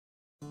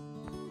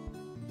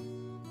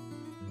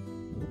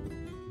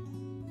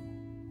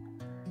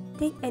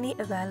Take any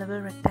available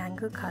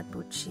rectangle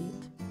cardboard sheet.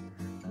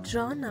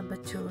 Draw number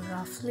 2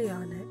 roughly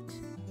on it.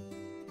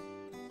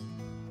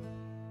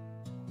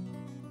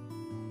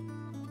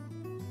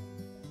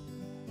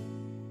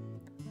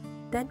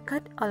 Then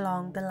cut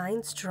along the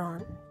lines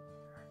drawn.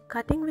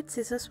 Cutting with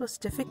scissors was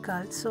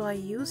difficult, so I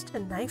used a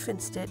knife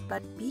instead,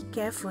 but be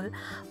careful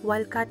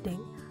while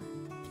cutting.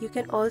 You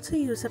can also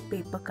use a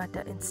paper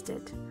cutter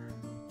instead.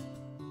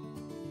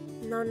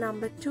 Now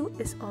number 2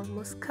 is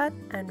almost cut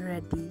and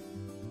ready.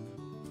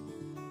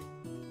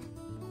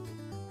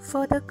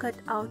 Further cut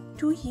out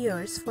 2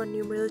 ears for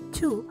numeral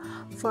 2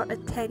 for a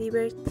teddy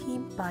bear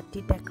theme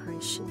party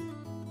decoration.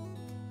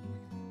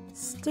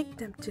 Stick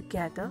them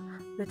together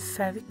with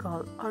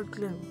Fevicol or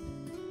glue.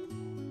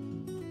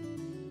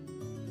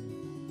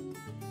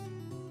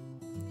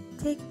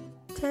 Take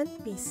 10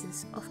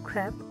 pieces of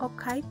crepe or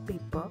kite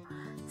paper,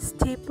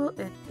 staple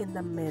it in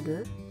the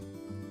middle.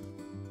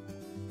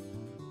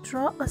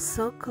 Draw a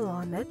circle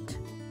on it.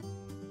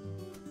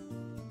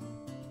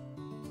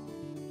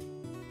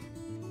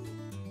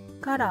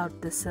 Cut out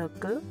the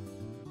circle.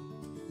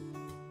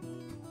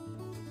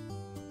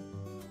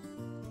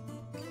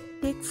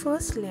 Take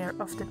first layer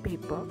of the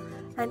paper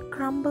and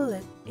crumble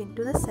it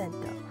into the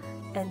center,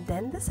 and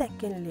then the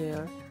second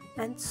layer,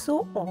 and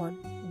so on.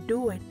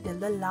 Do it till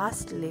the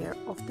last layer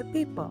of the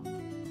paper.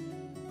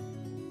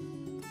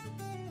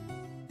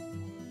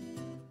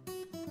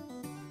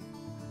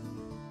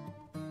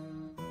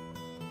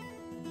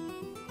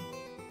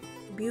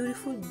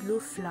 Beautiful blue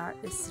flower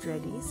is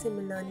ready.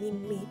 Similarly,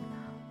 make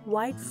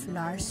white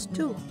flowers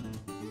too.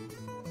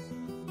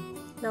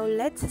 Now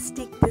let's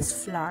stick these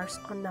flowers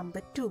on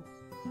number 2.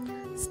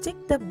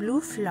 Stick the blue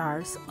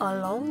flowers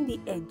along the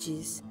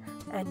edges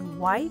and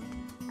white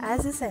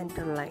as a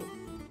center line.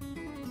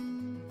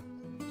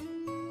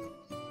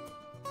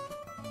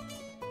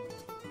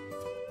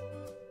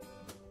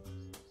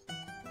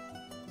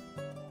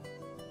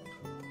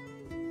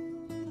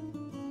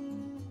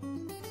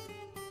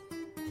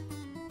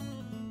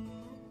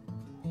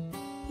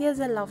 Here's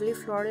a lovely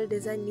floral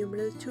design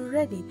numeral 2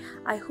 ready.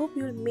 I hope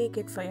you'll make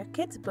it for your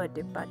kid's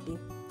birthday party.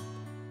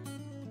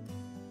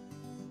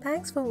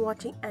 Thanks for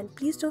watching, and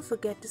please don't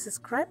forget to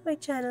subscribe my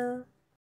channel.